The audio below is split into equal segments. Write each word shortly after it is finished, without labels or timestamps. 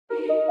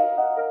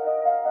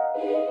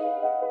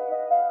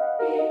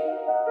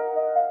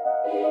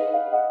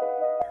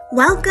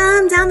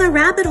Welcome down the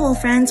rabbit hole,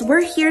 friends.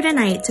 We're here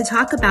tonight to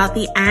talk about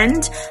the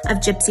end of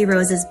Gypsy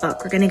Rose's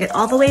book. We're going to get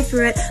all the way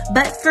through it.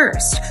 But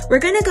first, we're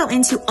going to go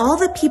into all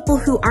the people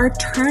who are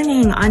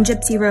turning on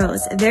Gypsy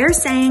Rose. They're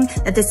saying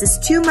that this is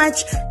too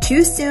much,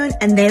 too soon,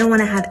 and they don't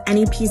want to have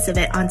any piece of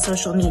it on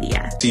social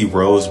media. Gypsy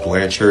Rose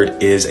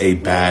Blanchard is a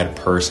bad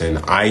person.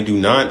 I do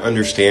not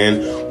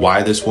understand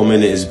why this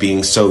woman is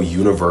being so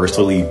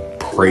universally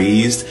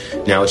praised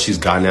now that she's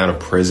gotten out of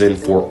prison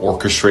for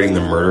orchestrating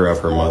the murder of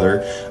her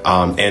mother.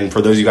 And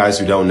for those of you guys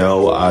who don't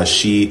know,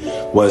 she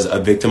was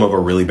a victim of a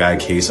really bad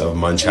case of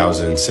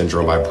Munchausen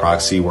syndrome by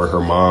proxy, where her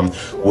mom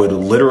would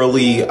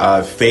literally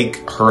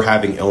fake her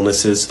having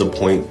illnesses to the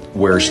point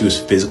where she was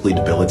physically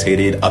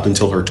debilitated up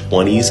until her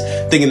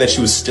 20s, thinking that she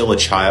was still a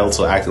child,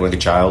 so acting like a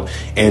child.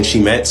 And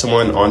she met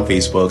someone on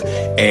Facebook,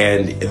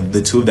 and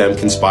the two of them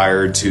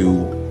conspired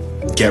to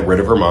get rid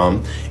of her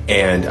mom.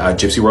 And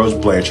Gypsy Rose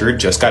Blanchard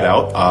just got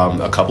out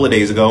a couple of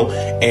days ago,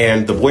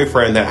 and the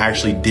boyfriend that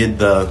actually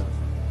did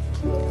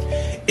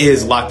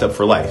is locked up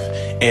for life.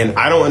 And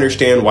I don't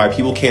understand why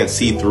people can't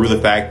see through the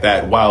fact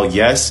that while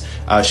yes,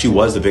 she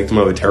was the victim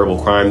of a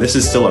terrible crime, this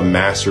is still a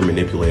master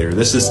manipulator.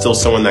 This is still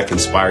someone that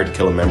conspired to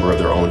kill a member of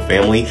their own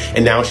family,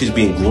 and now she's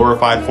being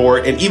glorified for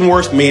it, and even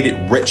worse, made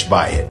it rich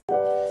by it.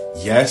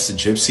 Yes,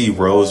 Gypsy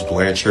Rose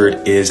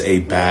Blanchard is a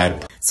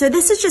bad. So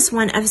this is just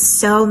one of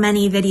so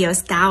many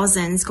videos,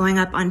 thousands going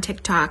up on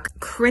TikTok,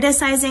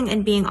 criticizing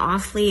and being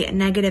awfully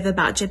negative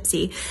about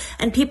Gypsy.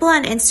 And people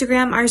on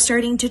Instagram are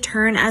starting to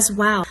turn as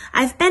well.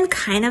 I've been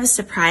kind of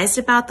surprised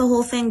about the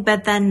whole thing,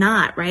 but then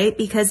not, right?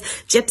 Because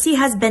Gypsy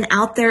has been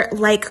out there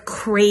like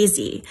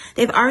crazy.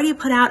 They've already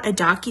put out a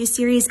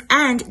docuseries,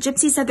 and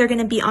Gypsy said they're going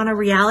to be on a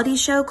reality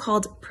show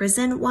called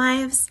Prison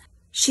Wives.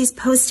 She's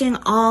posting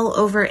all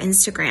over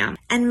Instagram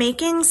and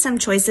making some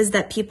choices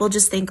that people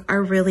just think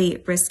are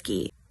really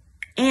risky.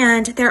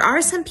 And there are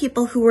some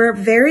people who were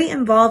very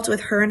involved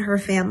with her and her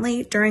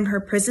family during her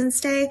prison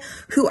stay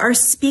who are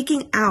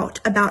speaking out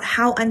about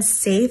how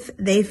unsafe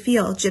they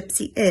feel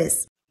Gypsy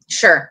is.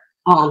 Sure.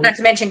 Not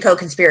to mention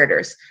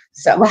co-conspirators.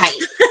 So right.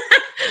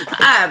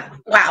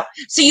 Wow.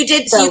 So you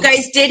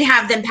guys did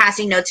have them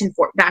passing notes and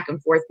back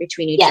and forth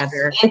between each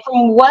other. And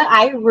from what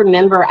I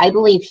remember, I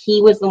believe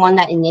he was the one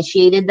that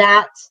initiated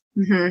that.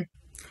 Mm-hmm.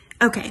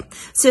 Okay,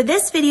 so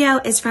this video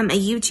is from a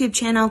YouTube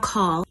channel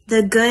called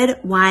The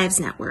Good Wives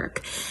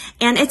Network,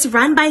 and it's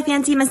run by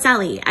Fancy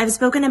Maselli. I've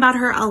spoken about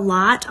her a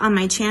lot on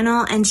my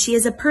channel, and she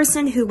is a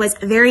person who was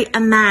very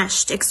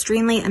enmeshed,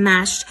 extremely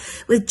enmeshed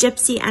with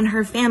Gypsy and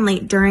her family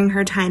during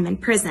her time in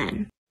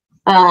prison.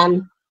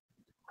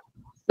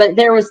 But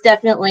there was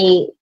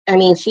definitely, I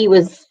mean, she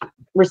was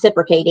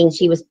reciprocating.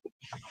 She was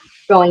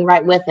going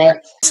right with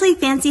it. Actually,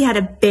 Fancy had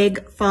a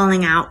big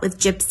falling out with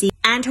Gypsy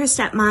and her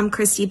stepmom,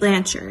 Christy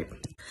Blanchard.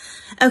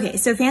 Okay,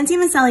 so Fancy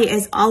Maselli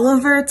is all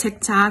over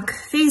TikTok,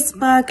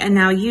 Facebook, and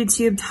now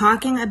YouTube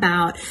talking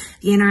about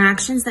the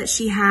interactions that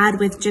she had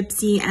with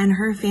Gypsy and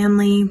her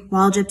family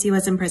while Gypsy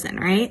was in prison,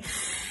 right?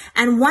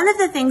 And one of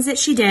the things that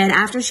she did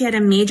after she had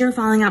a major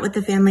falling out with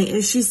the family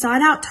is she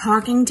sought out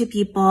talking to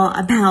people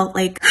about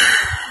like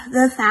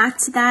the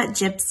fact that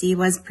Gypsy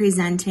was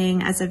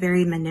presenting as a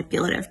very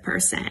manipulative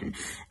person.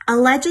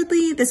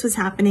 Allegedly, this was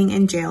happening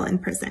in jail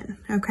and prison,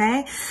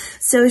 okay?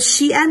 So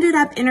she ended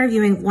up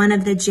interviewing one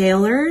of the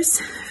jailers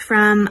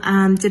from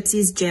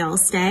Gypsy's jail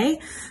stay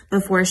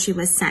before she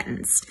was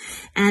sentenced.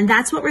 And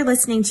that's what we're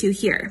listening to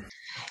here.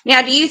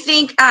 Now, do you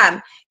think,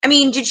 I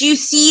mean, did you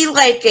see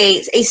like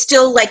a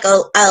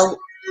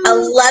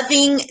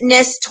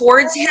lovingness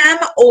towards him,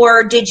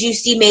 or did you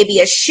see maybe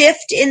a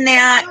shift in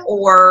that,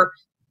 or?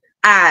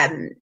 At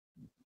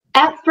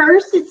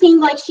first, it seemed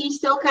like she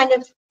still kind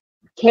of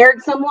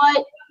cared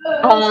somewhat.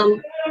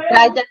 But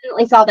I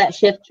definitely saw that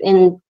shift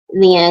in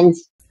the end.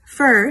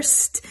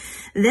 First,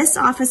 this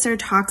officer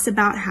talks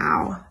about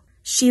how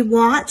she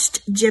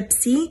watched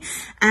Gypsy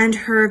and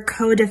her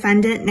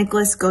co-defendant,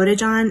 Nicholas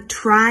Godejohn,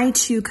 try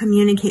to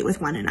communicate with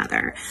one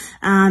another.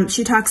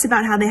 She talks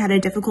about how they had a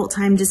difficult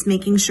time just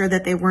making sure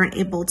that they weren't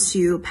able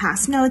to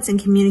pass notes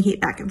and communicate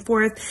back and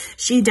forth.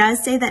 She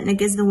does say that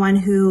Nick is the one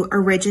who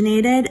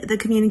originated the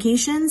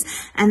communications,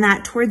 and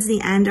that towards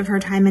the end of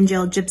her time in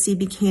jail, Gypsy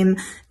became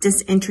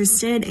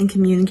disinterested in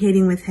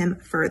communicating with him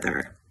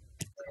further.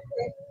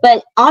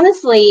 But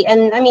honestly,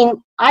 and I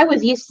mean, I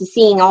was used to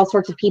seeing all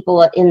sorts of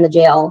people in the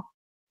jail.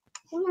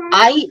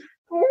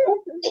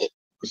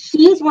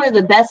 She's one of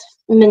the best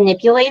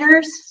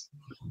manipulators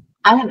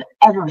I have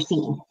ever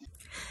seen.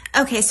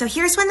 Okay, so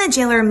here's when the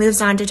jailer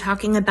moves on to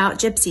talking about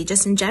Gypsy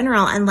just in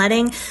general and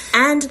letting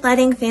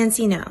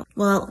Fancy know,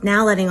 well,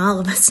 now letting all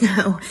of us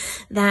know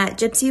that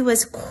Gypsy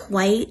was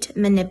quite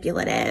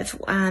manipulative.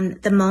 From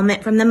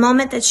the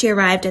moment that she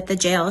arrived at the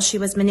jail, she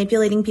was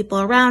manipulating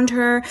people around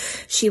her.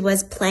 She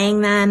was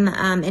playing them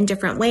in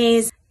different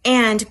ways.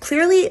 And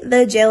clearly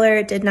the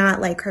jailer did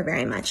not like her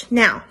very much.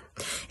 Now,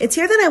 It's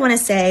here that I want to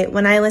say,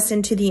 when I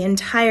listened to the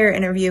entire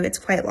interview, it's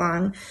quite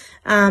long,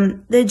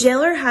 the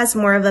jailer has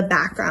more of a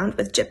background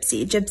with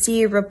Gypsy.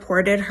 Gypsy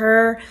reported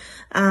her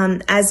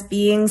as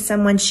being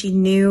someone she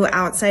knew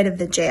outside of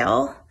the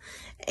jail,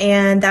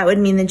 and that would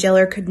mean the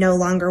jailer could no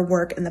longer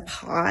work in the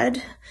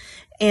pod.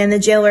 And the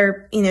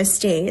jailer,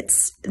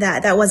 states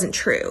that that wasn't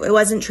true. It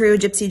wasn't true.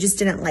 Gypsy just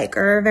didn't like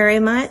her very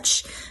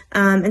much.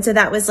 And so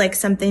that was like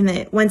something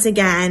that, once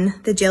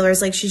again, the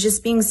jailer's like, she's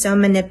just being so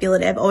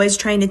manipulative, always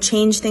trying to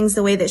change things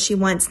the way that she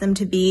wants them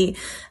to be.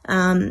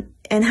 And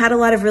had a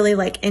lot of really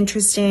like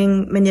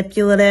interesting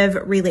manipulative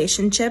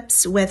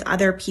relationships with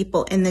other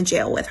people in the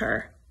jail with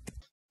her.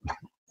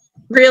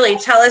 Really?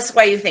 Tell us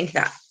why you think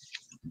that.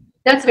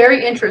 That's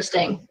very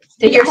interesting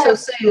to hear so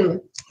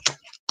soon.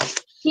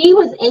 She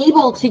was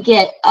able to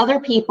get other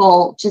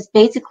people just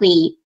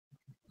basically,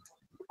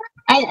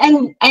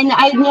 and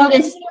I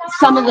noticed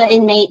some of the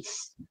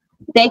inmates,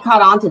 they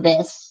caught on to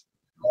this.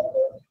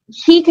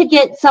 She could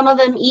get some of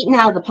them eaten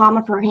out of the palm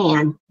of her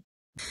hand.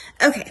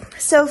 Okay,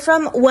 so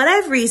from what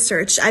I've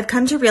researched, I've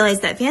come to realize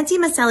that Fancy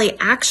Maselli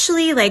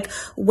actually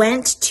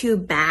went to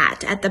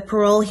bat at the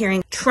parole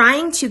hearing,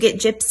 trying to get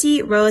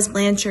Gypsy Rose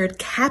Blanchard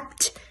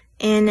kept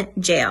in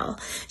jail.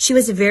 She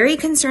was very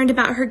concerned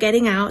about her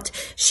getting out.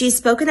 She's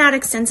spoken out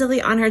extensively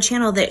on her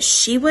channel that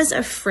she was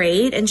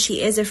afraid, and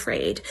she is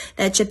afraid,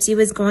 that Gypsy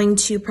was going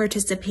to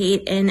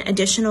participate in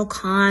additional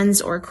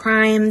cons or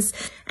crimes,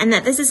 and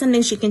that this is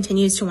something she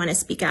continues to want to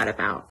speak out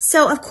about.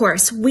 So, of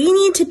course, we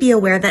need to be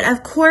aware that,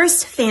 of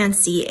course,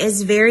 Fancy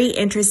is very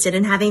interested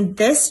in having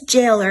this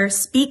jailer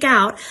speak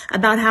out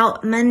about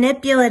how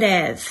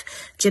manipulative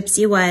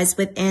Gypsy was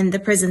within the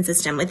prison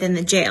system, within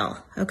the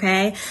jail,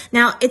 okay?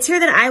 Now, it's here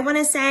that I want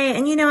to say,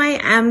 and I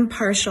am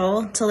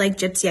partial to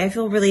Gypsy. I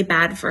feel really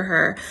bad for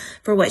her,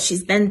 for what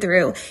she's been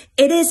through.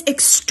 It is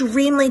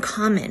extremely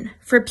common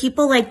for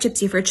people like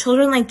Gypsy, for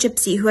children like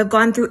Gypsy who have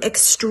gone through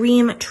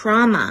extreme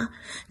trauma,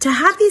 to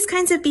have these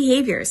kinds of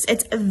behaviors.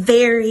 It's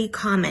very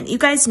common. You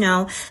guys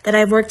know that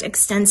I've worked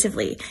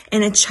extensively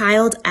in a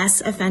child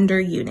S offender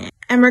unit.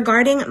 And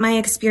regarding my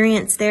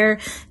experience there,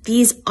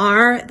 these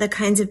are the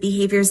kinds of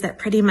behaviors that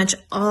pretty much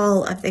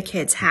all of the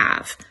kids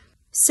have.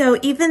 So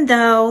even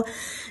though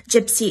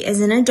Gypsy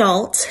is an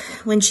adult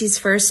when she's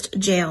first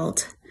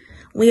jailed,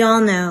 we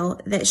all know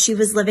that she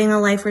was living a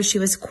life where she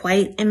was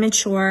quite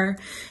immature.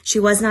 She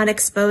was not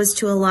exposed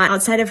to a lot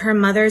outside of her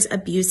mother's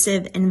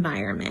abusive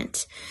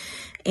environment.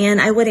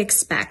 And I would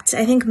expect,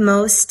 I think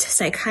most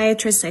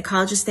psychiatrists,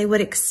 psychologists, they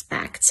would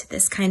expect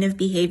this kind of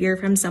behavior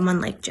from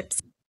someone like Gypsy.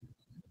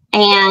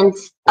 And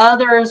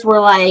others were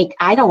like,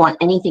 I don't want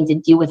anything to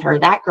do with her.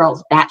 That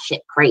girl's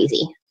batshit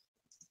crazy.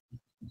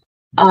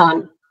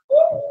 And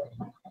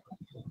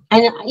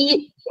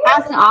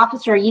as an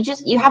officer,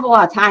 you have a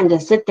lot of time to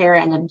sit there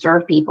and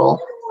observe people.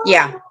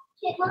 Yeah.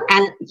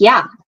 And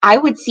yeah, I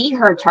would see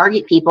her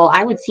target people.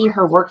 I would see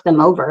her work them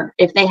over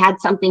if they had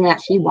something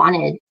that she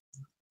wanted,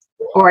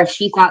 or if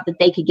she thought that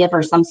they could give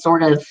her some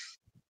sort of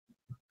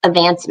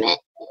advancement.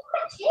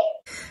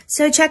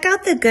 So check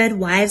out the Good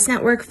Wives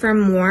Network for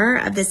more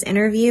of this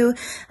interview.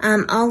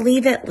 I'll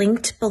leave it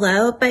linked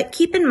below, but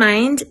keep in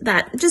mind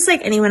that just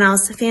like anyone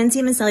else,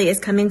 Fancy Maselli is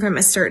coming from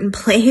a certain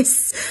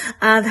place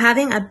of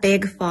having a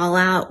big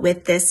fallout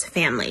with this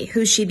family,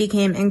 who she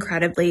became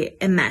incredibly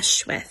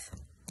enmeshed with.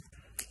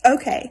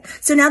 Okay,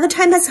 so now the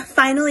time has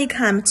finally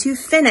come to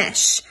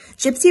finish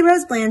Gypsy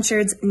Rose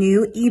Blanchard's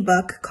new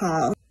ebook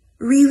called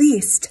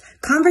Released: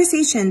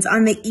 Conversations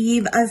on the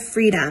Eve of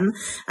Freedom.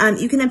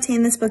 You can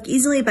obtain this book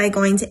easily by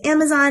going to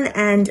Amazon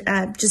and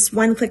just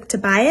one click to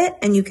buy it,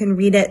 and you can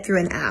read it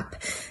through an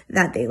app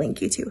that they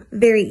link you to.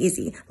 Very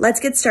easy. Let's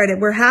get started.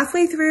 We're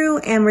halfway through,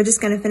 and we're just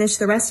going to finish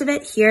the rest of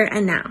it here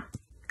and now.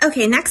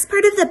 Okay, next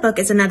part of the book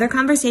is another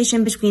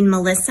conversation between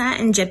Melissa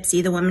and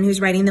Gypsy, the woman who's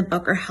writing the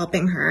book or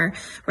helping her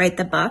write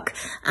the book.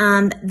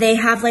 They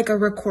have a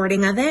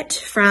recording of it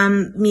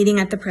from meeting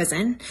at the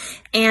prison.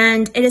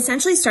 And it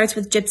essentially starts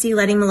with Gypsy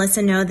letting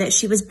Melissa know that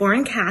she was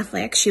born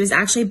Catholic. She was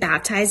actually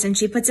baptized, and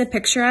she puts a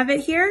picture of it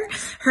here.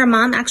 Her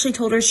mom actually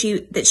told her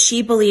that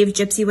she believed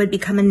Gypsy would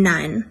become a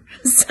nun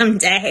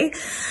someday.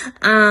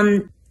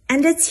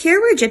 And it's here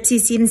where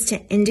Gypsy seems to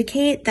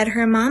indicate that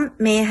her mom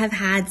may have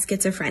had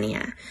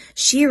schizophrenia.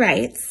 She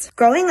writes,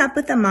 growing up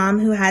with a mom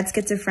who had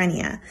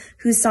schizophrenia,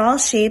 who saw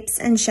shapes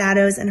and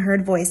shadows and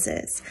heard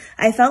voices,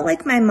 I felt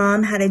like my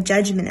mom had a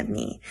judgment of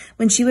me.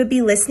 When she would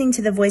be listening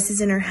to the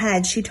voices in her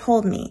head, she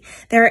told me,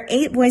 there are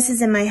 8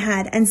 voices in my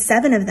head and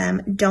 7 of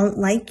them don't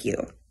like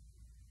you.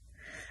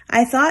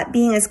 I thought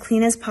being as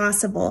clean as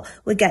possible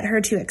would get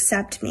her to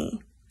accept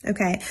me.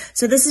 Okay,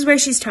 so this is where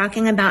she's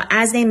talking about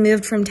as they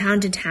moved from town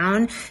to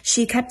town,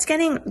 she kept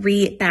getting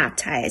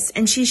re-baptized.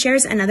 And she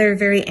shares another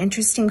very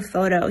interesting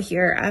photo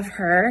here of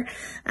her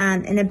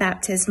in a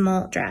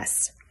baptismal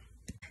dress.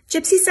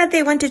 Gypsy said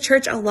they went to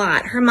church a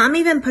lot. Her mom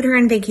even put her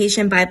in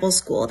vacation Bible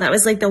school. That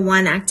was like the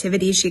one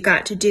activity she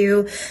got to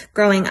do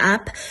growing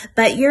up.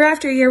 But year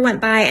after year went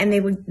by and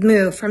they would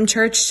move from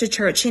church to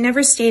church. She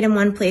never stayed in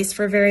one place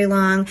for very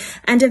long.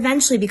 And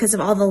eventually, because of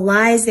all the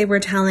lies they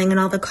were telling and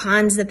all the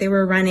cons that they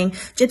were running,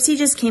 Gypsy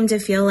just came to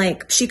feel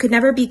like she could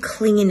never be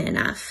clean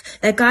enough,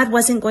 that God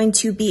wasn't going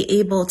to be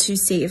able to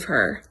save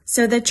her.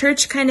 So the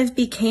church kind of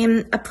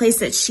became a place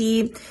that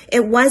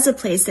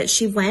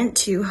she went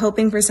to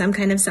hoping for some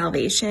kind of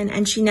salvation,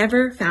 and she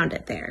never found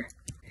it there.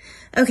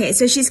 Okay,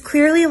 so she's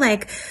clearly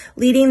like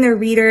leading the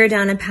reader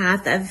down a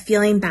path of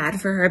feeling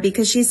bad for her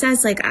because she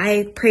says like,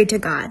 I prayed to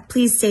God,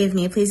 please save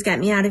me, please get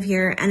me out of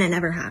here. And it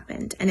never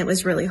happened. And it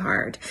was really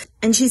hard.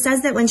 And she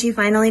says that when she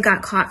finally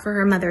got caught for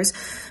her mother's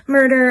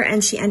murder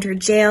and she entered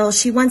jail,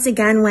 she once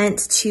again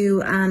went to,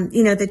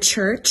 the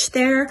church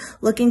there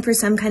looking for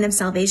some kind of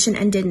salvation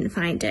and didn't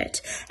find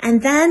it.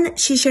 And then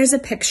she shares a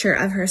picture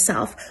of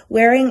herself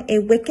wearing a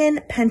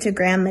Wiccan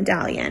pentagram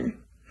medallion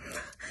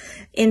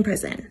in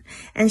prison.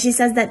 And she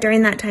says that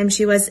during that time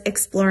she was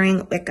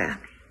exploring Wicca.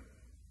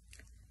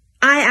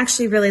 I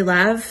actually really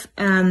love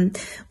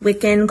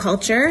Wiccan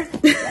culture,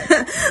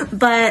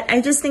 but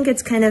I just think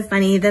it's kind of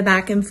funny, the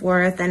back and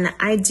forth, and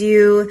I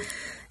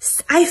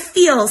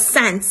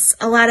sense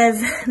a lot of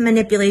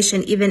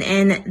manipulation even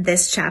in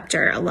this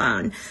chapter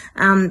alone.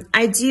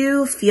 I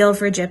do feel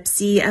for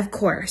Gypsy, of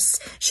course.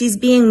 She's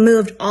being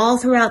moved all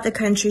throughout the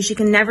country. She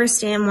can never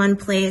stay in one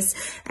place,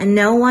 and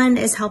no one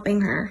is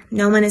helping her.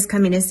 No one is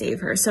coming to save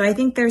her. So I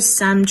think there's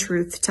some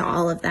truth to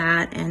all of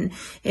that, and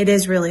it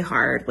is really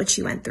hard what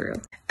she went through.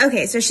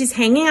 Okay, so she's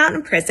hanging out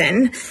in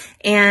prison,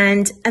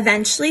 and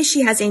eventually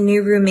she has a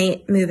new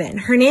roommate move in.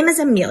 Her name is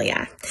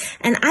Amelia,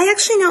 and I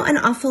actually know an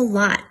awful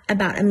lot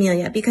about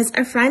Amelia because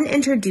a friend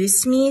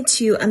introduced me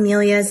to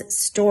Amelia's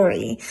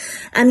story.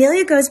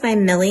 Amelia goes by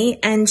Millie,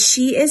 and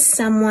she is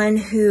someone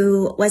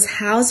who was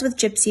housed with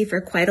Gypsy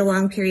for quite a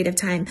long period of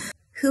time,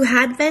 who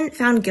had been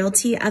found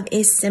guilty of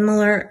a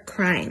similar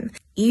crime.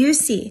 You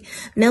see,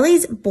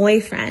 Millie's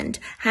boyfriend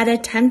had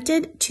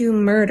attempted to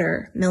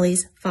murder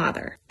Millie's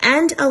father,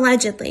 and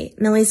allegedly,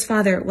 Millie's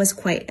father was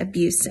quite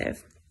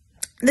abusive.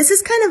 This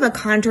is kind of a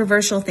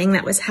controversial thing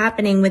that was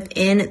happening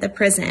within the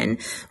prison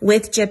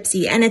with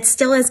Gypsy, and it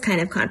still is kind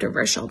of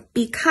controversial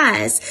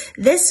because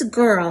this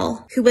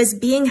girl who was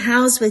being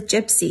housed with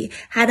Gypsy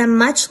had a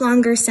much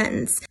longer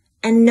sentence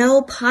and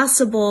no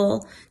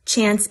possible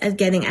chance of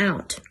getting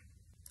out.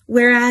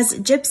 Whereas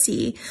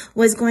Gypsy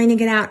was going to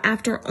get out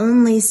after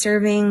only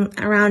serving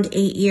around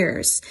 8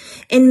 years.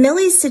 In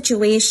Millie's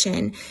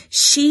situation,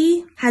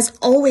 she has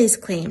always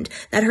claimed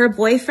that her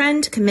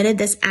boyfriend committed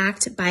this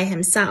act by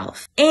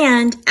himself.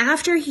 And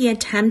after he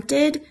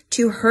attempted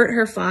to hurt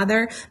her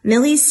father,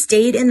 Millie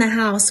stayed in the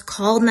house,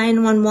 called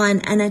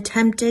 911, and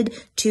attempted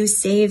to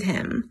save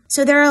him.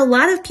 So there are a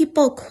lot of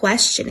people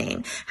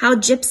questioning how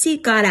Gypsy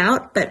got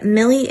out, but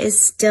Millie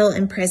is still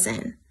in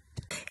prison.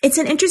 It's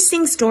an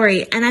interesting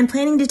story, and I'm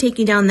planning to take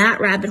you down that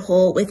rabbit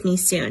hole with me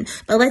soon.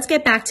 But let's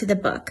get back to the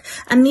book.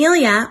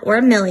 Amelia,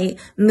 or Millie,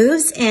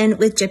 moves in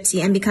with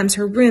Gypsy and becomes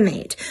her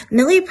roommate.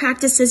 Millie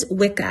practices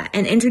Wicca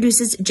and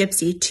introduces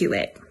Gypsy to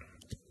it.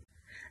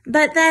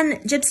 But then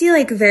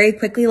Gypsy very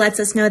quickly lets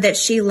us know that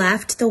she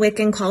left the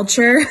Wiccan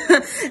culture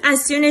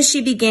as soon as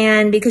she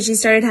began because she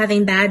started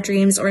having bad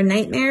dreams or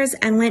nightmares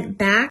and went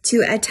back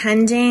to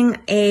attending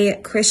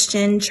a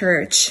Christian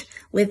church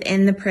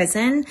within the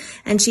prison,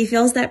 and she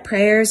feels that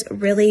prayers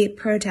really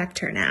protect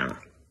her now.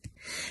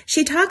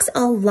 She talks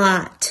a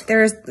lot.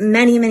 There's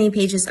many, many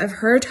pages of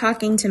her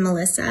talking to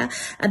Melissa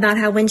about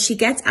how when she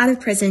gets out of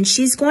prison,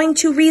 she's going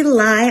to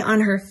rely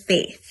on her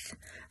faith.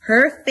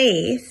 Her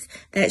faith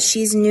that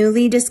she's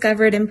newly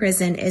discovered in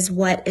prison is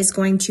what is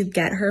going to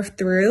get her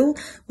through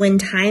when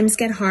times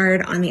get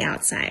hard on the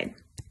outside.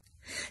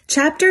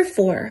 Chapter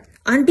 4,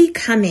 on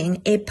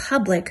becoming a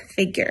public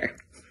figure.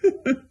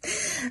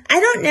 I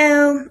don't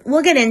know.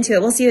 We'll get into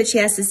it. We'll see what she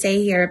has to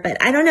say here, but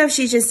I don't know if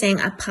she's just saying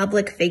a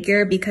public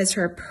figure because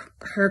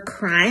her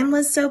crime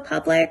was so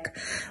public,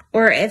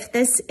 or if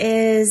this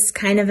is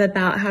kind of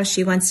about how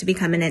she wants to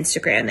become an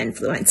Instagram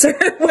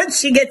influencer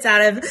once she gets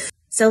out of.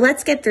 So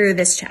let's get through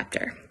this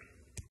chapter.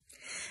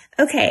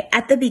 Okay,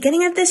 at the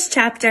beginning of this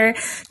chapter,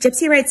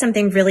 Gypsy writes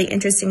something really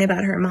interesting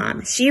about her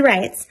mom. She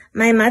writes,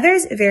 "My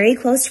mother's very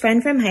close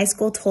friend from high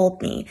school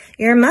told me,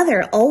 your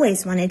mother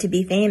always wanted to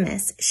be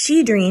famous.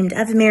 She dreamed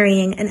of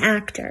marrying an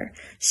actor.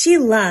 She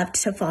loved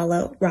to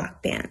follow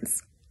rock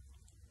bands."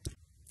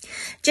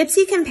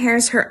 Gypsy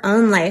compares her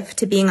own life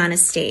to being on a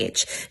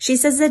stage. She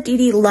says that Dee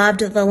Dee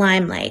loved the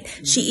limelight.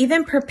 She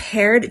even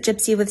prepared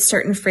Gypsy with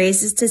certain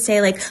phrases to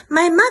say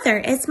my mother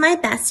is my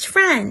best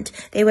friend.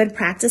 They would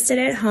practice it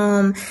at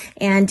home,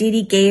 and Dee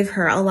Dee gave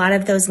her a lot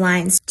of those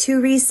lines to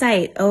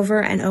recite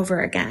over and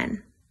over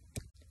again.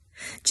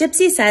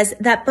 Gypsy says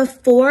that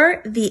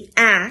before the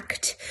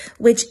act,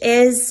 which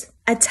is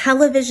a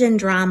television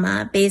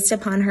drama based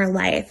upon her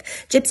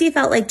life, Gypsy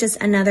felt like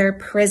just another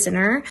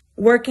prisoner.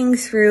 working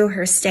through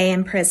her stay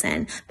in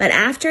prison. But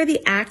after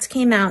the act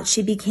came out,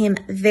 she became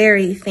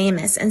very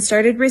famous and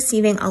started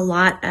receiving a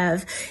lot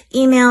of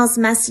emails,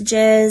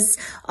 messages,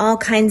 all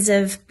kinds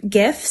of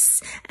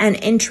gifts and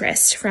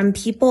interest from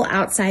people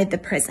outside the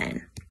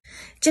prison.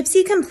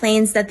 Gypsy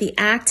complains that the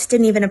act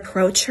didn't even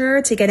approach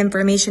her to get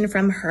information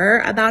from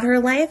her about her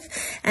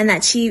life, and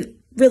that she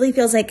really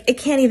feels like it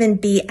can't even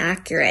be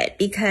accurate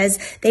because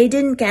they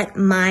didn't get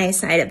my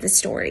side of the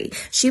story.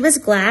 She was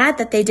glad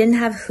that they didn't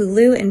have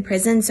Hulu in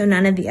prison so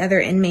none of the other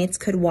inmates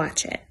could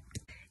watch it.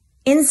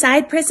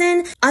 Inside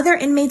prison, other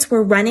inmates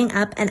were running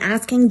up and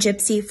asking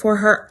Gypsy for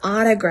her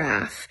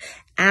autograph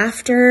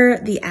after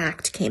the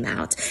act came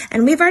out.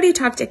 And we've already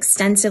talked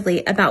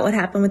extensively about what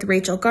happened with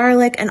Rachel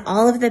Garlick and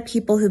all of the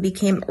people who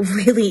became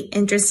really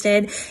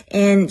interested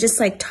in just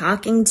like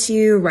talking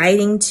to,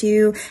 writing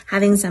to,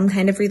 having some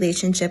kind of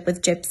relationship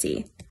with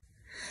Gypsy.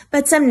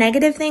 But some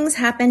negative things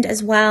happened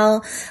as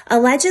well.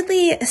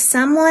 Allegedly,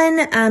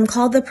 someone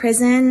called the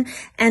prison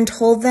and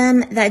told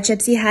them that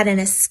Gypsy had an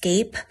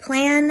escape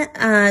plan,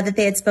 that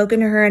they had spoken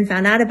to her and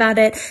found out about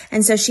it.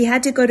 And so she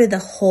had to go to the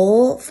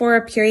hole for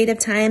a period of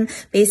time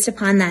based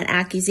upon that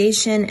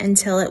accusation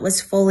until it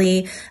was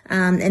fully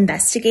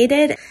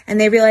investigated.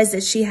 And they realized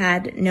that she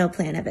had no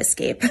plan of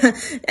escape.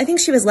 I think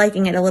she was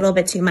liking it a little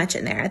bit too much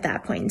in there at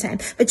that point in time.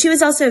 But she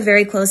was also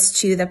very close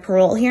to the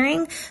parole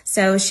hearing,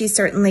 so she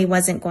certainly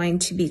wasn't going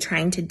to be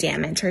trying to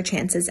damage her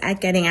chances at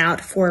getting out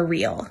for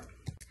real.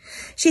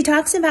 She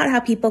talks about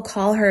how people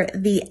call her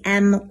the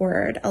M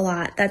word a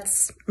lot.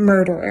 That's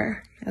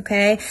murderer,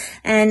 okay?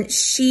 And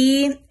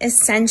she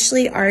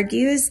essentially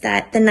argues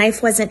that the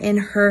knife wasn't in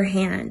her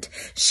hand.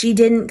 She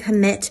didn't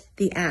commit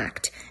the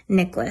act.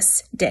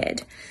 Nicholas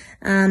did.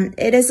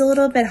 It is a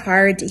little bit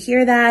hard to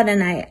hear that,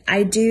 and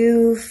I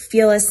do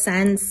feel a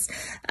sense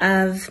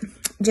of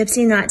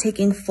Gypsy not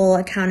taking full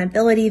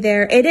accountability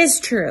there. It is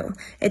true.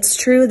 It's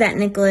true that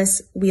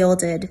Nicholas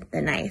wielded the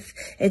knife.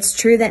 It's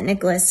true that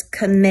Nicholas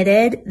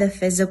committed the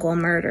physical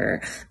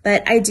murder.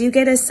 But I do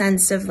get a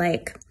sense of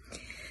like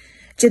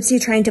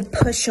Gypsy trying to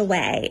push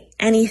away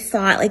any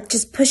thought, like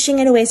just pushing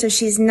it away so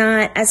she's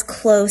not as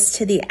close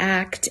to the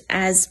act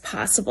as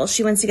possible.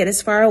 She wants to get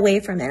as far away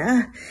from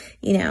it.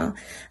 You know,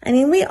 I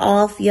mean, we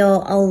all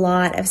feel a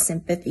lot of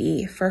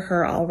sympathy for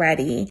her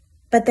already.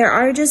 But there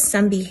are just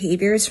some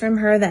behaviors from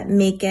her that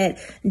make it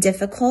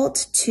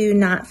difficult to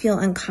not feel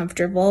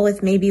uncomfortable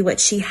with maybe what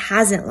she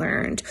hasn't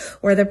learned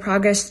or the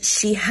progress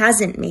she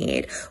hasn't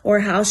made or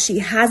how she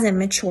hasn't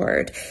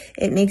matured.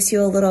 It makes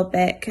you a little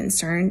bit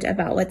concerned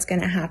about what's going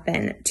to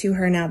happen to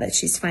her now that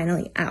she's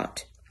finally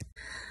out.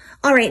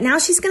 All right, now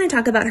she's going to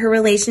talk about her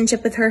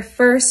relationship with her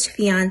first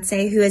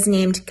fiance, who is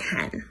named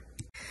Ken.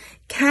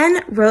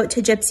 Ken wrote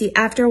to Gypsy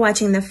after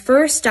watching the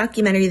first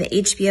documentary, the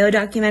HBO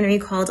documentary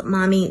called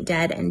Mommy,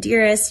 Dead, and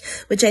Dearest,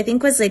 which I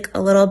think was like a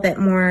little bit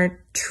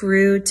more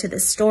true to the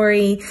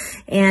story.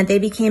 And they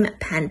became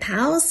pen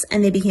pals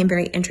and they became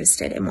very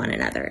interested in one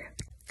another.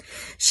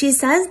 She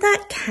says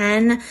that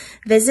Ken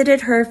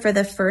visited her for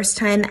the first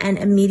time and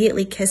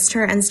immediately kissed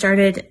her and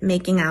started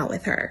making out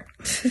with her.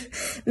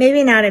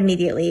 Maybe not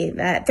immediately,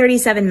 but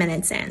 37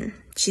 minutes in,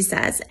 she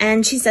says.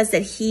 And she says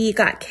that he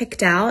got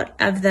kicked out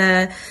of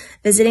the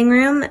visiting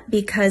room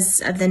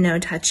because of the no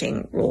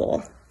touching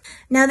rule.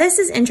 Now, this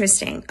is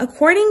interesting.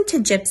 According to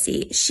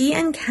Gypsy, she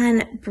and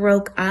Ken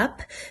broke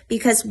up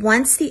because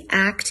once the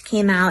act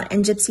came out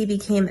and Gypsy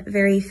became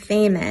very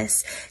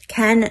famous,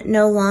 Ken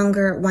no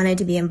longer wanted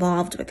to be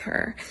involved with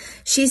her.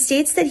 She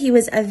states that he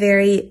was a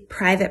very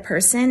private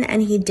person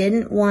and he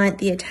didn't want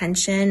the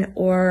attention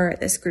or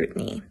the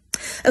scrutiny.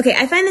 Okay,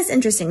 I find this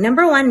interesting.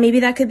 Number one, maybe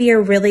that could be a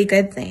really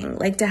good thing,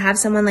 like to have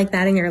someone like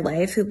that in your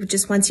life who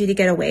just wants you to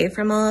get away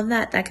from all of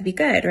that. That could be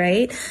good,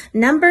 right?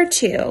 Number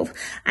two,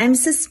 I'm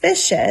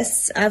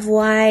suspicious of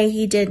why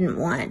he didn't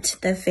want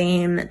the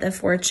fame, the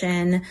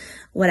fortune,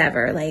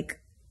 whatever. Like,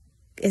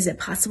 is it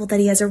possible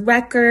that he has a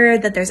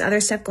record, that there's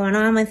other stuff going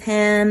on with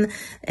him,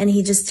 and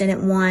he just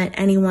didn't want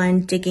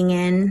anyone digging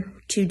in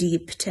too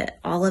deep to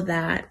all of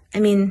that?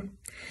 I mean,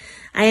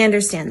 I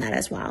understand that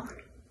as well.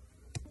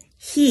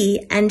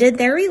 He ended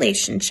their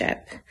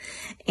relationship,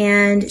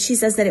 and she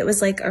says that it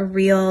was like a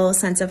real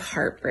sense of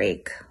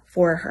heartbreak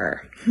for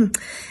her.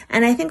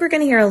 And I think we're going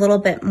to hear a little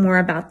bit more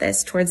about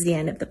this towards the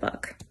end of the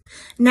book.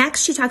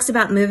 Next, she talks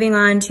about moving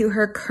on to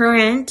her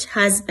current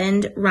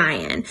husband,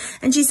 Ryan.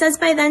 And she says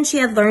by then she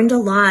had learned a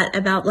lot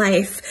about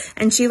life,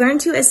 and she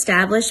learned to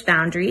establish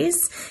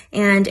boundaries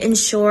and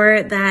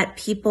ensure that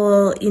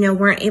people,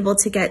 weren't able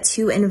to get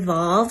too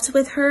involved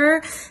with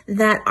her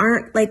that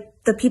aren't like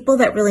the people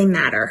that really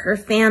matter, her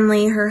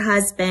family, her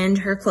husband,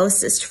 her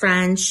closest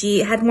friends. She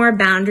had more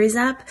boundaries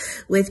up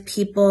with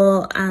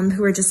people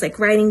who were just like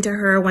writing to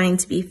her, wanting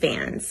to be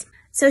fans.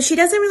 So she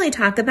doesn't really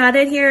talk about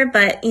it here,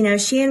 but,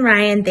 she and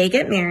Ryan, they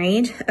get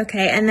married,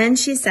 okay? And then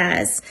she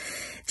says,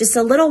 just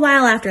a little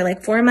while after,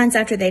 like 4 months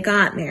after they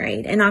got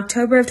married, in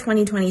October of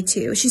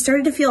 2022, she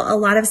started to feel a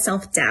lot of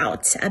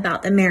self-doubt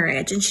about the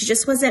marriage, and she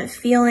just wasn't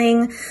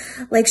feeling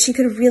like she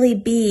could really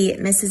be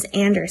Mrs.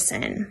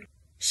 Anderson.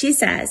 She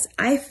says,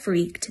 I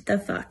freaked the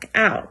fuck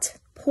out.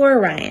 Poor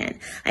Ryan.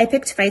 I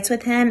picked fights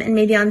with him and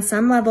maybe on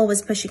some level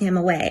was pushing him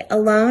away.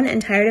 Alone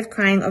and tired of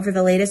crying over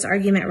the latest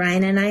argument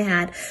Ryan and I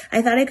had,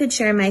 I thought I could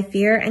share my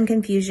fear and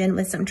confusion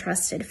with some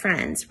trusted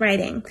friends.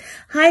 Writing,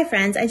 hi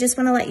friends, I just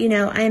want to let you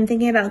know I am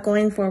thinking about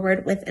going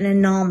forward with an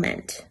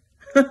annulment.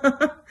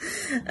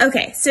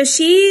 Okay, so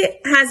she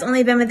has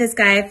only been with this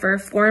guy for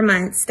 4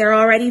 months. They're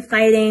already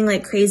fighting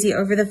like crazy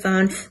over the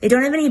phone. They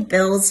don't have any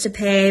bills to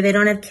pay. They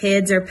don't have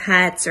kids or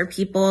pets or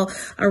people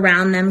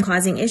around them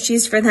causing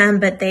issues for them,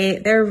 but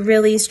they're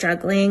really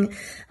struggling.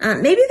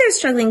 Maybe they're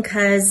struggling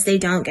because they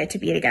don't get to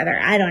be together.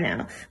 I don't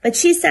know. But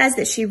she says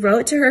that she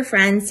wrote to her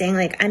friends saying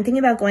like, I'm thinking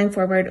about going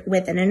forward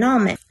with an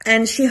annulment.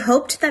 And she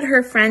hoped that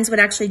her friends would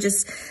actually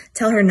just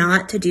tell her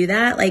not to do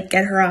that, like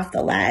get her off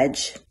the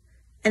ledge.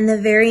 And the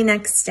very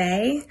next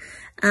day,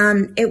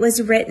 it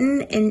was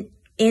written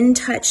in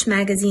Touch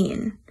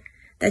magazine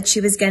that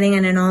she was getting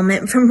an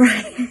annulment from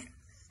Ryan.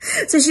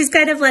 So she's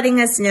kind of letting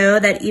us know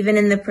that even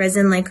in the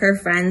prison, like her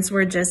friends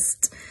were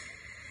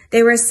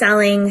they were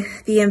selling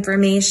the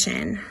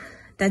information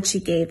that she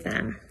gave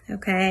them,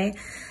 okay?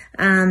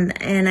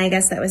 And I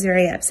guess that was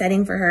very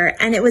upsetting for her.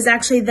 And it was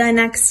actually the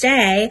next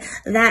day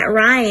that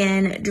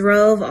Ryan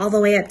drove all the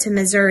way up to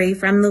Missouri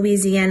from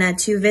Louisiana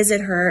to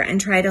visit her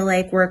and try to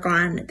like work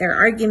on their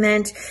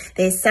argument.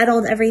 They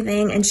settled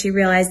everything and she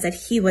realized that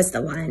he was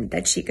the one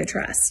that she could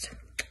trust.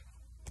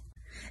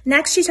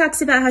 Next, she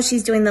talks about how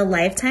she's doing the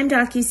Lifetime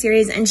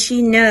docuseries and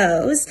she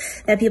knows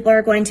that people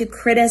are going to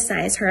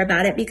criticize her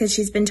about it because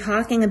she's been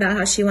talking about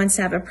how she wants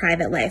to have a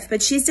private life,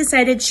 but she's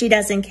decided she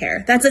doesn't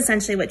care. That's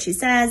essentially what she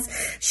says.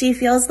 She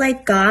feels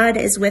like God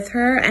is with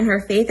her and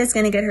her faith is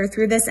going to get her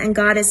through this and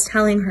God is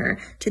telling her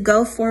to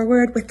go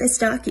forward with this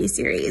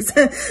docuseries.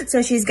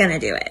 So she's going to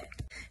do it.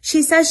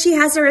 She says she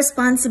has a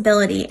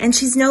responsibility and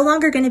she's no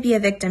longer going to be a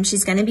victim.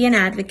 She's going to be an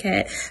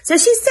advocate. So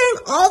she's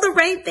saying all the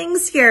right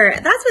things here.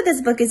 That's what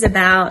this book is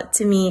about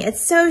to me.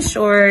 It's so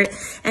short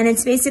and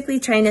it's basically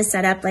trying to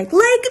set up like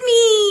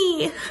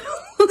me. I'm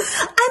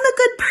a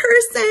good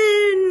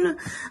person.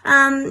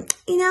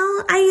 You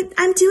know,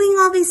 I'm doing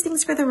all these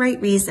things for the right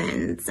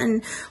reasons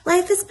and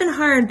life has been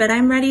hard, but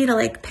I'm ready to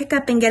like pick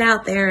up and get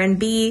out there and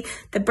be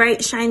the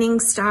bright shining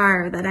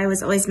star that I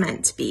was always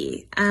meant to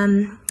be.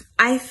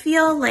 I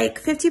feel like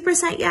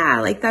 50%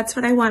 yeah, like that's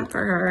what I want for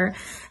her.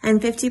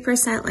 And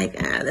 50% like,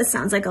 this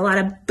sounds like a lot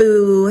of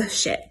boo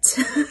shit.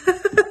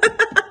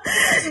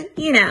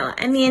 You know,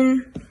 I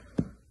mean,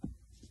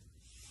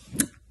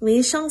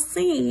 we shall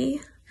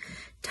see.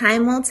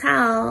 Time will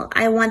tell.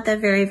 I want the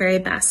very, very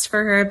best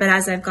for her. But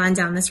as I've gone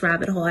down this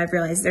rabbit hole, I've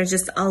realized there's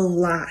just a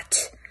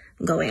lot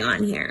going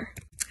on here.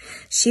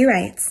 She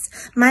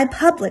writes, my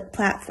public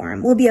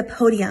platform will be a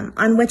podium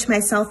on which my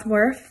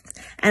self-worth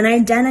and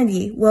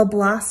identity will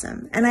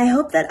blossom, and I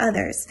hope that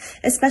others,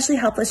 especially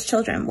helpless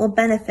children, will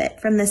benefit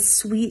from the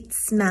sweet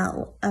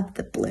smell of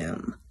the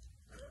bloom.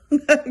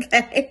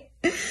 Okay?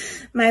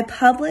 My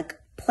public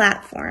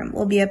platform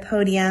will be a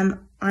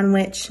podium on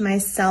which my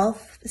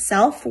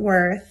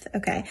self-worth,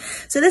 okay,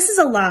 so this is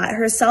a lot,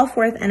 her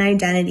self-worth and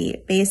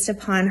identity based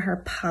upon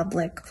her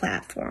public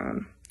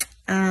platform.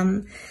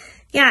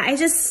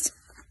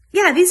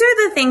 Yeah, these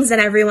are the things that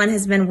everyone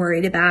has been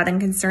worried about and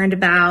concerned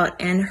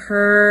about, and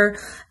her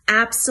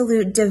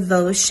absolute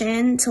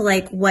devotion to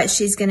like what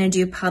she's going to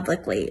do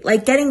publicly,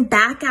 like getting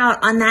back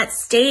out on that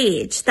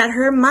stage that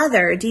her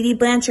mother, Dee Dee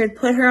Blanchard,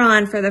 put her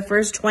on for the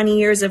first 20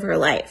 years of her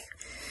life.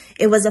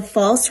 It was a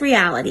false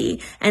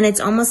reality. And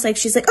it's almost like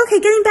she's like, okay,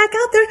 getting back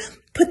out there,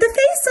 put the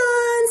face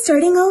on,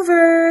 starting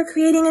over,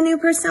 creating a new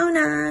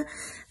persona.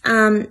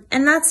 And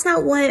that's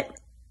not what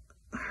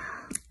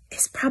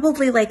is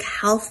probably like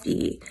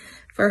healthy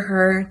for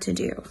her to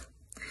do.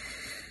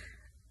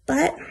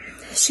 But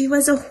she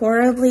was a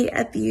horribly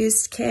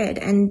abused kid,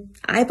 and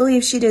I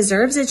believe she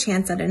deserves a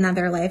chance at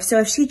another life. So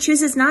if she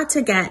chooses not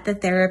to get the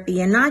therapy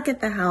and not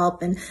get the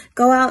help and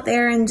go out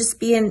there and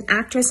just be an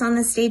actress on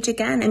the stage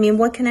again, I mean,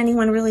 what can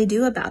anyone really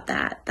do about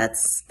that?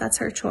 That's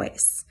her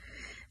choice.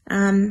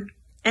 And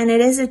it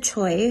is a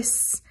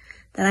choice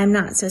that I'm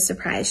not so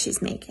surprised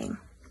she's making.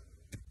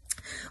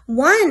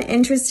 One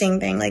interesting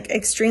thing, like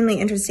extremely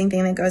interesting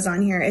thing that goes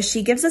on here is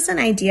she gives us an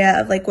idea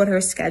of like what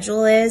her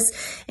schedule is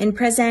in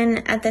prison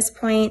at this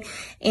point.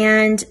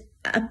 And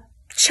a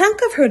chunk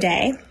of her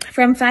day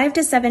from 5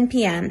 to 7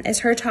 p.m. is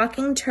her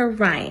talking to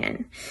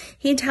Ryan.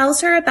 He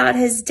tells her about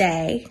his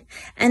day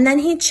and then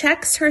he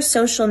checks her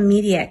social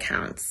media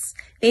accounts,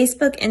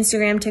 Facebook,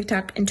 Instagram,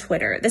 TikTok, and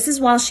Twitter. This is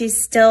while she's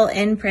still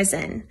in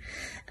prison.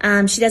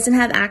 She doesn't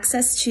have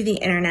access to the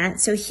internet.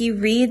 So he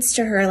reads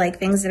to her like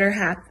things that are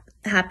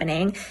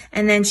happening,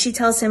 and then she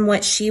tells him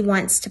what she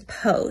wants to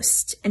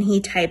post, and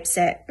he types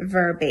it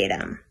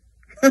verbatim.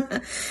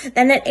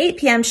 Then at 8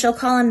 p.m., she'll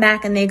call him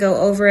back, and they go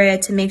over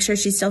it to make sure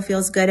she still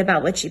feels good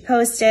about what she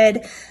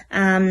posted,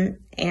 and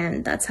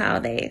that's how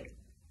they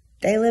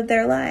live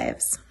their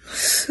lives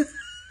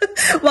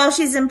while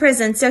she's in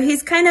prison. So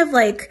he's kind of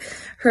like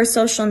her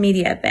social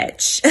media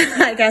bitch,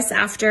 I guess,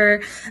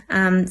 after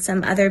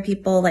some other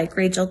people like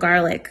Rachel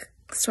Garlick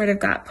sort of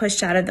got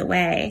pushed out of the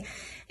way.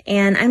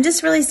 And I'm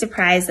just really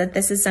surprised that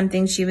this is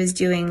something she was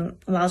doing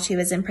while she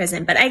was in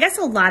prison. But I guess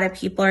a lot of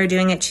people are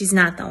doing it. She's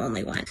not the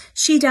only one.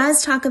 She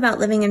does talk about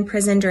living in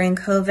prison during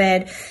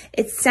COVID.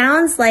 It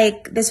sounds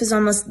like this was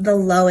almost the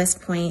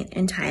lowest point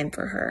in time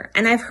for her.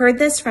 And I've heard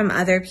this from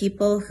other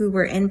people who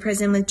were in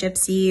prison with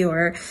Gypsy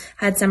or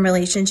had some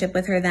relationship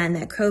with her then,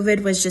 that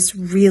COVID was just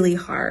really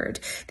hard.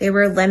 They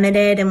were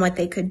limited in what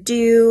they could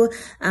do.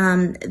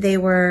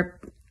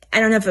 I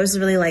don't know if it was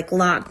really like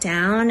locked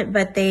down,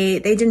 but they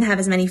didn't have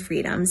as many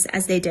freedoms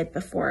as they did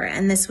before.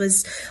 And this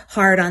was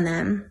hard on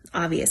them,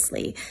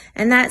 obviously.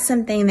 And that's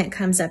something that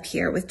comes up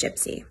here with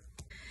Gypsy.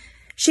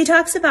 She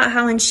talks about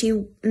how when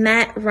she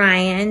met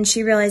Ryan,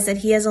 she realized that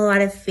he has a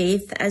lot of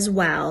faith as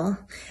well.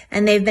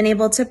 And they've been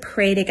able to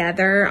pray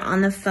together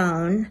on the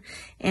phone.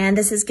 And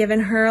this has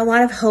given her a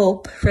lot of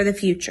hope for the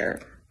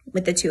future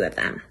with the two of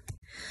them.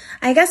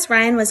 I guess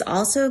Ryan was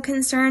also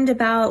concerned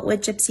about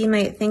what Gypsy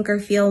might think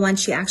or feel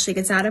once she actually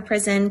gets out of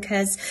prison,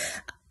 because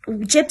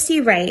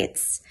Gypsy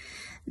writes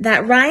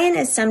that Ryan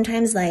is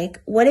sometimes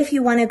like, what if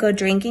you want to go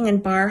drinking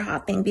and bar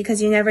hopping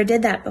because you never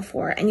did that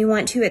before and you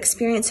want to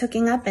experience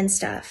hooking up and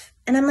stuff?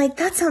 And I'm like,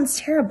 that sounds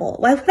terrible.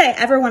 Why would I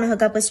ever want to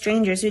hook up with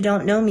strangers who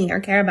don't know me or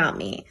care about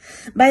me?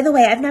 By the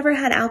way, I've never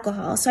had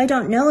alcohol, so I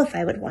don't know if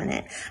I would want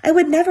it. I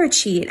would never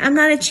cheat. I'm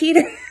not a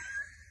cheater.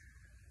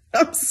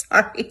 I'm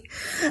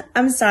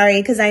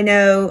sorry, because I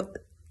know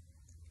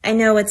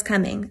what's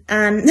coming.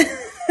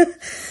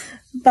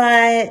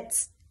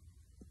 But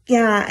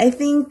yeah, I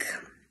think,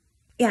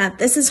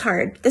 this is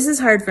hard. This is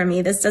hard for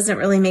me. This doesn't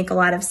really make a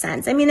lot of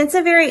sense. I mean,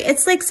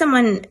 it's like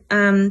someone,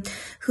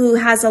 who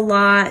has a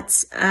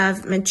lot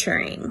of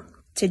maturing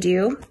to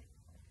do,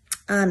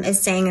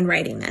 is saying and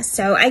writing this.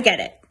 So I get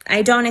it.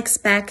 I don't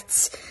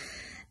expect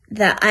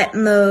the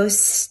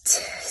utmost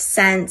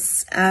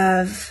sense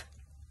of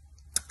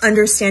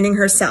understanding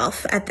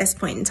herself at this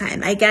point in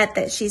time. I get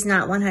that she's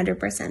not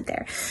 100%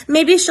 there.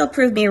 Maybe she'll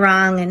prove me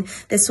wrong and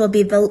this will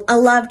be a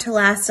love to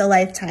last a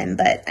lifetime,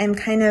 but I'm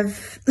kind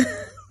of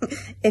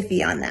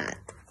iffy on that.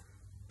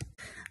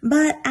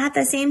 But at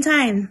the same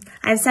time,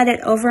 I've said it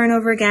over and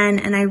over again,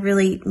 and I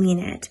really mean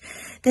it.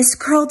 This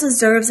girl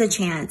deserves a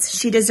chance.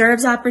 She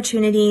deserves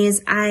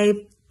opportunities.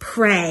 I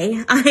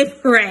pray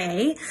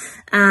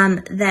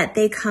that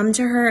they come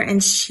to her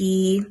and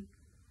she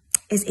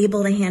is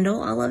able to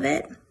handle all of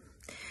it.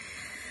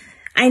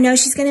 I know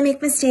she's going to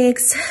make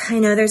mistakes. I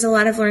know there's a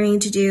lot of learning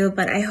to do,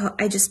 but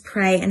I just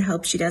pray and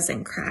hope she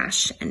doesn't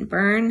crash and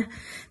burn.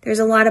 There's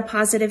a lot of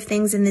positive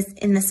things in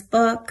this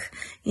book.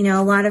 You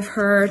know, a lot of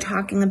her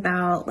talking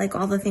about like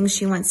all the things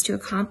she wants to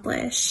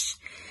accomplish.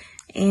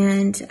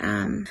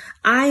 And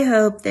I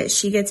hope that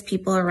she gets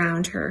people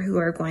around her who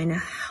are going to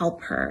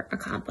help her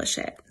accomplish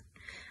it.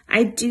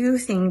 I do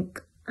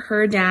think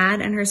her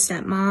dad and her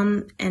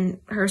stepmom and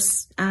her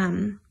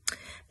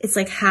it's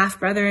like half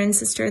brother and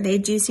sister, they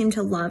do seem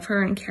to love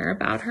her and care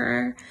about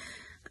her.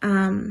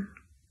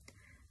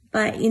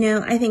 But, you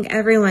know, I think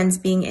everyone's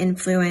being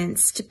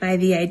influenced by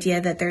the idea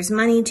that there's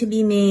money to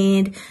be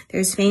made,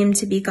 there's fame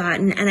to be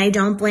gotten, and I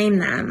don't blame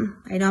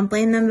them. I don't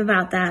blame them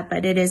about that,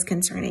 but it is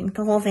concerning.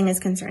 The whole thing is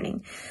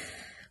concerning.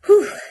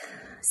 Whew.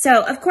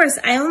 So, of course,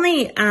 I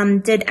only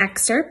did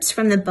excerpts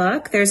from the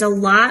book. There's a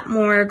lot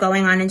more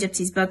going on in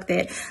Gypsy's book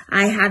that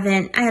I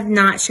have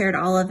not shared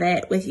all of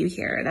it with you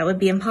here. That would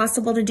be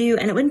impossible to do,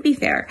 and it wouldn't be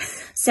fair.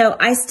 So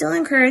I still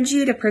encourage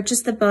you to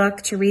purchase the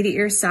book, to read it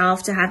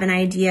yourself, to have an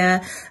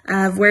idea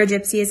of where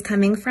Gypsy is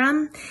coming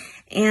from.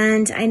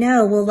 And I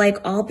know we'll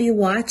all be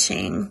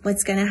watching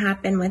what's going to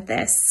happen with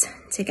this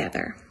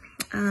together.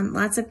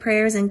 Lots of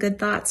prayers and good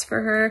thoughts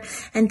for her.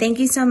 And thank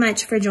you so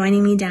much for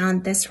joining me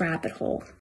down this rabbit hole.